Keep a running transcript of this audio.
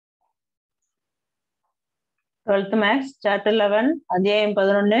12th Maths, Chapter 11, அத்தியாயம்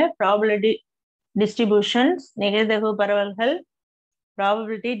 11, Probability Distributions, நிகழ்தகவு பரவல்கள்,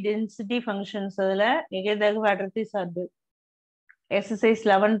 Probability Density Functions, அதில் நிகழ்தகவு அடர்த்தி சார்பு. Exercise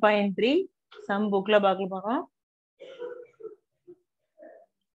 11.3, சம் புக்கில் பார்க்க போகிறோம்.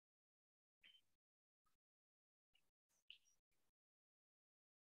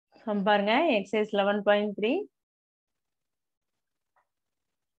 சம் பாருங்க, Exercise 11.3.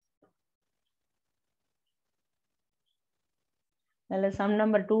 அதில் sum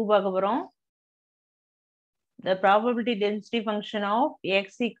number 2 பார்க்க போகிறோம். The probability density function of x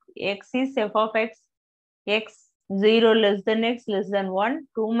is f of x 0 less than x less than 1,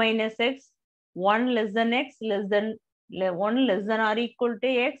 2 minus x, 1 less than x less than 1 less than or equal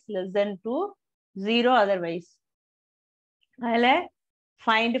to x less than 2, 0 otherwise. அதில்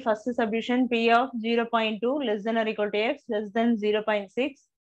find first subdivision p of 0.2 less than or equal to x less than 0.6.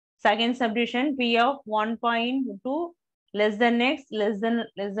 Second subdivision p of 1.2 less than x less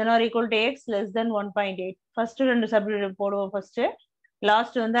than or equal to x less than 1.8. First ரெண்டு subdivision போடுவோம். First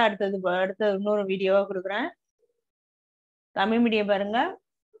last வந்து அடுத்த இன்னொரு வீடியோவா கொடுக்குறேன். Tamil medium பாருங்க.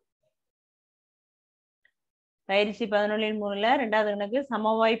 பயிற்சி 11.3 ரெண்டாவது கணக்கு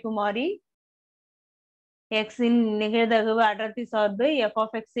சமவாய்ப்பு மாறி எக்ஸின் நிகழ்தகவு அடர்த்தி சார்பு f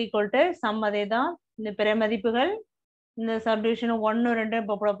of x equal to some அதே தான். இந்த பிற மதிப்புகள் இந்த சப்டிவிஷன் 1 2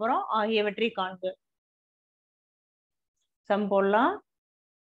 போட போறோம் ஆகியவற்றை காண்க. சம் போடலாம்.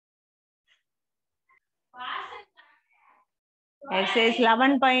 எக்ஸசைஸ்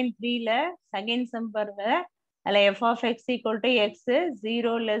 11.3 செகண்ட் சம் பாருங்க. அதுல f of x equal to x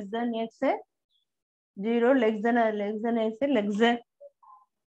 0 less than x 0 less than x less than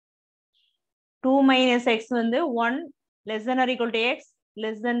 2 minus x வந்து 1 less than or equal to x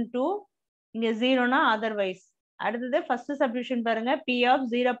less than 2 இங்க 0னா otherwise. அடுத்தது ஃபர்ஸ்ட் சப்டிவிஷன் பாருங்க. p of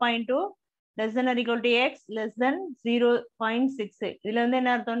 0.2 less than or equal to x less than 0.6. இதுல வந்து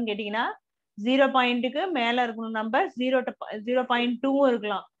என்ன அர்த்தம்னு கேட்டீங்கன்னா 0.க்கு மேல இருக்கணும் நம்பர், 0.2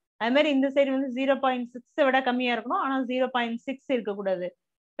 இருக்கலாம். அது மாதிரி இந்த சைடு வந்து 0.6 விட கம்மியா இருக்கணும், ஆனா 0.6 இருக்கக்கூடாது.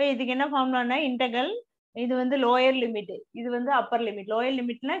 இப்போ இதுக்கு என்ன ஃபார்முலானா இன்டெகல், இது வந்து லோயர் லிமிட், இது வந்து அப்பர் லிமிட். லோயர்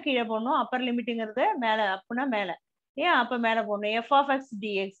லிமிட்னா கீழே போடணும், அப்பர் லிமிட்டுங்கிறது மேல, அப்புனா மேல, ஏன் அப்ப மேல போடணும். f of x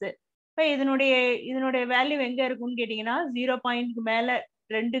dx. இப்போ இதனுடைய வேல்யூ எங்க இருக்கும்னு கேட்டீங்கன்னா 0.க்கு மேல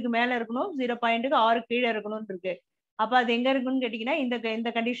 2க்கு மேல இருக்கணும், 0.க்கு 6 கீழே இருக்கணும்னு இருக்கு. அப்ப அது எங்க இருக்குன்னு கேட்டீங்கன்னா இந்த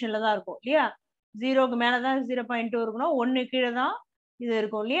கண்டிஷன்ல தான் இருக்கும் இல்லையா. 0க்கு மேலதான் 0.2 இருக்கணும், 1 கீழே தான் இது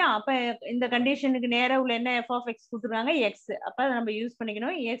இருக்கும் இல்லையா. அப்ப இந்த கண்டிஷனுக்கு நேர உள்ள என்ன f of x கொடுத்துருக்காங்க எக்ஸ். அப்ப அதை நம்ம யூஸ்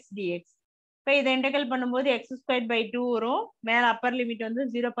பண்ணிக்கணும் x dx. இப்போ இதை இன்டெகிரல் பண்ணும்போது x²/2 வரும். மேல அப்பர் லிமிட் வந்து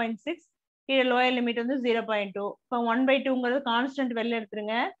 0.6, கீழே லோயர் லிமிட் வந்து 0.2. இப்போ 1/2ங்கிறது கான்ஸ்டன்ட் வெளில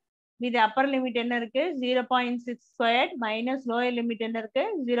எடுத்துருங்க. இது அப்பர் லிமிட் என்ன இருக்கு 0.6² மைனஸ் லோயர் லிமிட் என்ன இருக்கு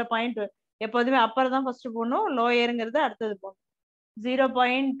 0.2. எப்போதுமே அப்பர் தான் ஃபர்ஸ்ட் போடணும், லோயருங்கிறது அடுத்தது போடணும்.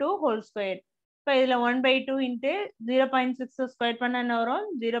 0.2 ஹோல் ஸ்கொயர். இப்போ இதுல 1/2 இன்ட்டு 0.6 ஸ்கொயர் பண்ண என்ன வரும்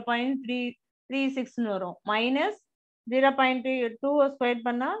 0.336 வரும். மைனஸ் 0.2 ஸ்கொயர்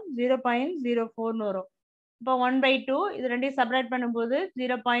பண்ணா 0.04 வரும். இப்போ 1/2 இது ரெண்டையும் செப்பரேட் பண்ணும்போது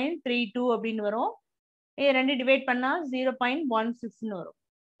 0.32 அப்படின்னு வரும். இது ரெண்டு டிவைட் பண்ணா 0.16 வரும்.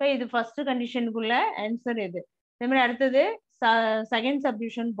 இப்போ இது ஃபர்ஸ்ட் கண்டிஷனுக்குள்ள ஆன்சர் இது. அதே மாதிரி அடுத்தது செகண்ட்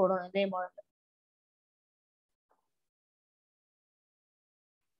சப்டிவிஷன் போடணும். இதே மாடல்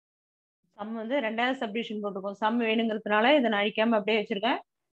சம் வந்து ரெண்டாவது சப்டிவிஷன் போட்டிருக்கோம். சம் வேணுங்கிறதுனால இதை நான் அழிக்காம அப்படியே வச்சிருக்கேன்.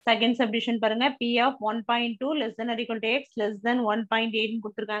 செகண்ட் சப்டிவிஷன் பாருங்க. p of 1.2 less than or equal to x less than 1.8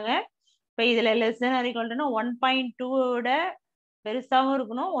 கொடுத்துருக்காங்க. இப்போ இதுல less than or equal to 1.2 பெருசாவும்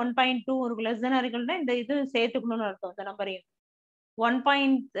இருக்கணும், 1.2 இருக்கும். less than or equal to இந்த இது சேர்த்துக்கணும்னு அர்த்தம். இந்த நம்பரையும்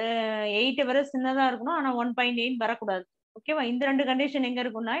 1.8 வரை சின்னதா இருக்கணும், ஆனா 1.8 வரக்கூடாது. ஓகேவா. இந்த ரெண்டு கண்டிஷன் எங்க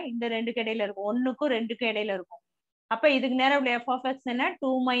இருக்கும்னா இந்த ரெண்டுக்கு இடையில இருக்கும், 1க்கும் 2க்கும் இடையில இருக்கும். அப்ப இதுக்கு நேரம் f of x என்ன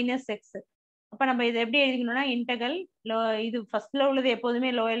 2 minus x. அப்ப நம்ம இதை எப்படி எழுதிக்கணும்னா இன்டெகல், இது ஃபர்ஸ்ட்ல உள்ளது எப்போதுமே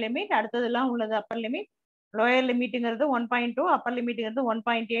லோயர் லிமிட், அடுத்ததெல்லாம் உள்ளது upper limit. Lower லிமிட்டுங்கிறது 1.2, Appar லிமிட்டுங்கிறது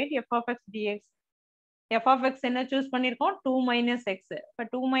 1.8. f of x dx. f of x என்ன சூஸ் பண்ணிருக்கோம் 2 minus x. இப்ப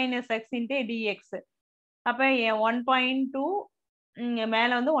 2 minus x into dx. அப்ப 1.2 மேல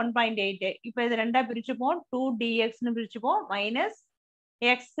வந்து 1.8. இப்ப இது ரெண்டா பிரிச்சுப்போம், 2 dxன்னு பிரிச்சுப்போம், மைனஸ்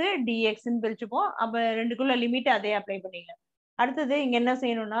எக்ஸ் டிஎக்ஸ்ன்னு பிரிச்சுப்போம். அப்ப ரெண்டுக்குள்ள லிமிட் அதே அப்ளை பண்ணிக்கலாம். அடுத்தது இங்க என்ன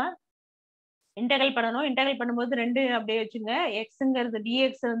செய்யணும்னா இன்டெகிரல் பண்ணணும். இன்டெகிரல் பண்ணும்போது ரெண்டு அப்படியே வச்சுங்க. எக்ஸுங்கிறது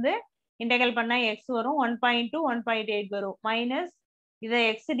டிஎக்ஸ் வந்து இன்டெகிரல் பண்ணா எக்ஸ் வரும், 1.2 1.8 வரும். மைனஸ் இதை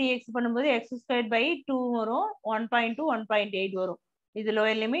எக்ஸ் டிஎக்ஸ் பண்ணும்போது x²/2 வரும், 1.2 1.8 வரும். இது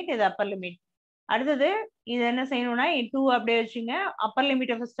லோயர் லிமிட், இது அப்பர் லிமிட். அடுத்தது இது என்ன செய்யணும்னா 2 அப்படியே வச்சுங்க. அப்பர்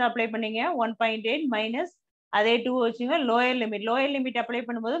லிமிட்டை ஃபர்ஸ்ட் அப்ளை பண்ணீங்க 1.8 மைனஸ் அதே 2 வச்சுங்க. லோயர் லிமிட் அப்ளை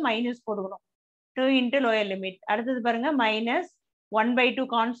பண்ணும்போது மைனஸ் போடுக்கணும். 2 into lower limit. அடுத்தது பாருங்க minus 1/2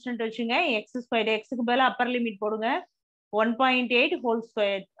 constant வச்சுங்க x squared. x-க்கு பதிலா upper limit போடுங்க 1.8 whole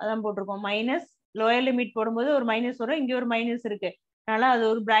squared அதான் போட்டிருக்கோம். மைனஸ் லோயர் லிமிட் போடும்போது ஒரு மைனஸ் வரும், இங்க ஒரு மைனஸ் இருக்கு, அதனால அது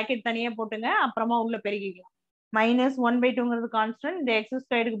ஒரு பிராக்கெட் தனியா போட்டுங்க, அப்புறமா உள்ள பெருகிக்கலாம். minus 1/2ங்கிறது கான்ஸ்டன்ட், இந்த x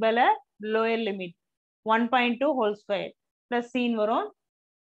ஸ்கொயருக்கு பதிலா lower limit 1.2 whole squared plus c வரும்.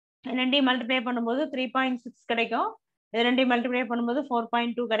 ரெண்டையும் மல்டிப்ளை பண்ணும்போது 3.6 கிடைக்கும், இது ரெண்டையும் மல்டிப்ளை பண்ணும்போது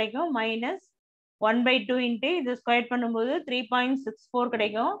 4.2 கிடைக்கும். மைனஸ் 1/2 இன்ட்டு இது ஸ்கொயர் பண்ணும்போது 3.64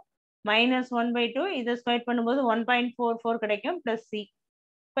 கிடைக்கும். minus 1/2 இதை ஸ்கொயர் பண்ணும்போது 1.44 கிடைக்கும் பிளஸ் சி.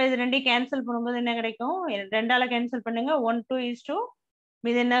 இப்போ இது ரெண்டையும் கேன்சல் பண்ணும்போது என்ன கிடைக்கும், ரெண்டால கேன்சல் பண்ணுங்க, 1 2 is 2,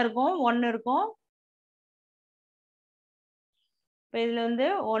 மீது என்ன இருக்கும் 1 இருக்கும். இப்போ இதுல வந்து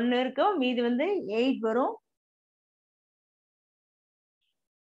 1 இருக்கும், மீது வந்து 8 வரும்,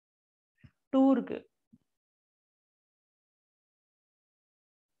 2 இருக்கு.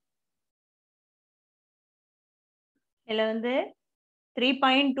 இதுல வந்து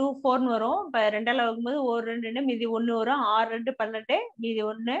 3.24 வரும். இப்போ ரெண்டால வைக்கும்போது ஒரு 2 மீதி 1 வரும், 6 2 12, மீதி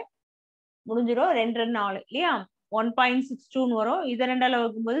 1 முடிஞ்சிடும், 2 2 4 இல்லையா. 1.62 வரும், இதை ரெண்டால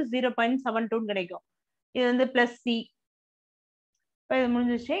வைக்கும்போது 0.72 கிடைக்கும். இது வந்து பிளஸ் சி. இப்போ இது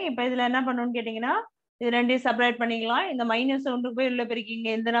முடிஞ்சிச்சு. இப்போ இதுல என்ன பண்ணணும்னு கேட்டீங்கன்னா, இது ரெண்டையும் செப்பரேட் பண்ணிக்கலாம். இந்த மைனஸ் ஒன்று போய் உள்ள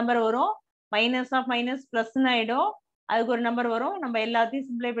பெருக்கிங்க, இந்த நம்பர் வரும், மைனஸ் ஆஃப் மைனஸ் பிளஸ்ன்னு ஆயிடும், அதுக்கு ஒரு நம்பர் வரும். நம்ம எல்லாத்தையும்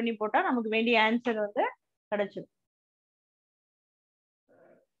சிம்ப்ளை பண்ணி போட்டா நமக்கு வேண்டிய ஆன்சர் வந்து கிடைச்சிடும்.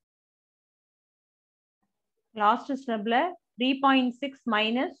 லாஸ்ட் ஸ்டெப்ல 3.6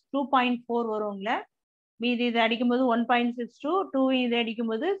 மைனஸ் 2.4 வரும்ல, மீதி இதை அடிக்கும்போது 1.62, 2 இதை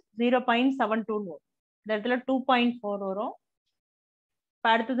அடிக்கும்போது 0.72 வரும், இந்த இடத்துல 2.4 வரும். இப்போ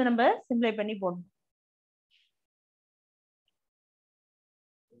அடுத்தது நம்ம சிம்ப்ளை பண்ணி போடணும்.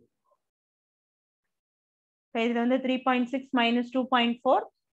 இப்போ இதில் வந்து 3.6 மைனஸ் 2.4,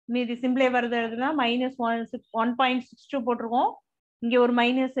 மீதி சிம்பிளை வருதுன்னா மைனஸ் 1.62 போட்டிருக்கோம், இங்கே ஒரு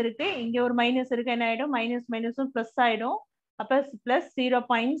மைனஸ் இருக்கு, இங்கே ஒரு மைனஸ் இருக்கு, என்ன ஆகிடும் மைனஸ் மைனஸும் ப்ளஸ் ஆகிடும், அப்போ ப்ளஸ்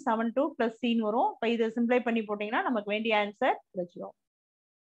 0.72 ப்ளஸ் சின்னு வரும். இப்போ இதை சிம்பிளை பண்ணி போட்டிங்கன்னா நமக்கு வேண்டிய ஆன்சர் கிடைச்சிடும்.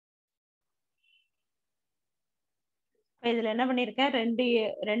 இப்போ இதில் என்ன பண்ணியிருக்கேன்,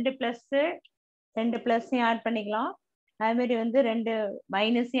 ரெண்டு ப்ளஸ்ஸையும் ஆட் பண்ணிக்கலாம், அதுமாரி வந்து 2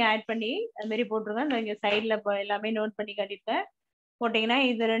 மைனஸையும் ஆட் பண்ணி அதுமாரி போட்டிருக்கேன். இங்கே சைடில் இப்போ எல்லாமே நோட் பண்ணி காட்டியிருக்கேன். போட்டிங்கன்னா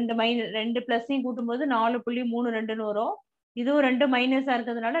இது 2 ப்ளஸ்ஸையும் கூட்டும்போது 4.32ன்னு வரும். இதுவும் 2 மைனஸாக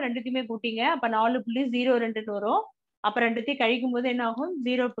இருக்கிறதுனால ரெண்டுத்தையுமே கூட்டிங்க, அப்போ 4.02ன்னு வரும். அப்போ ரெண்டுத்தையும் கழிக்கும் போது என்ன ஆகும்,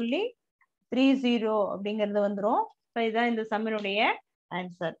 0.30 அப்படிங்கிறது வந்துடும். இப்போ இதுதான் இந்த சம்மினுடைய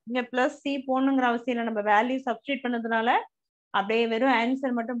ஆன்சர். இங்கே ப்ளஸ் சி போடணுங்கிற அவசியம் இல்லை, நம்ம வேல்யூ சப்ஸ்டியூட் பண்ணதுனால அப்படியே வெறும்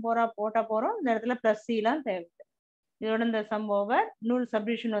ஆன்சர் மட்டும் போட்டால் போகிறோம். இந்த இடத்துல ப்ளஸ் சிலாம் தேவை. இதோட இந்த சம் ஓவர். இன்னொரு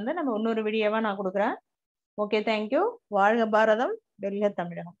சப்டிவிஷன் வந்து நம்ம இன்னொரு வீடியோவா நான் கொடுக்குறேன். Okay, thank you. வாழ்க பாரதம், வெல்க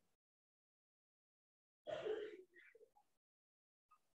தமிழகம்.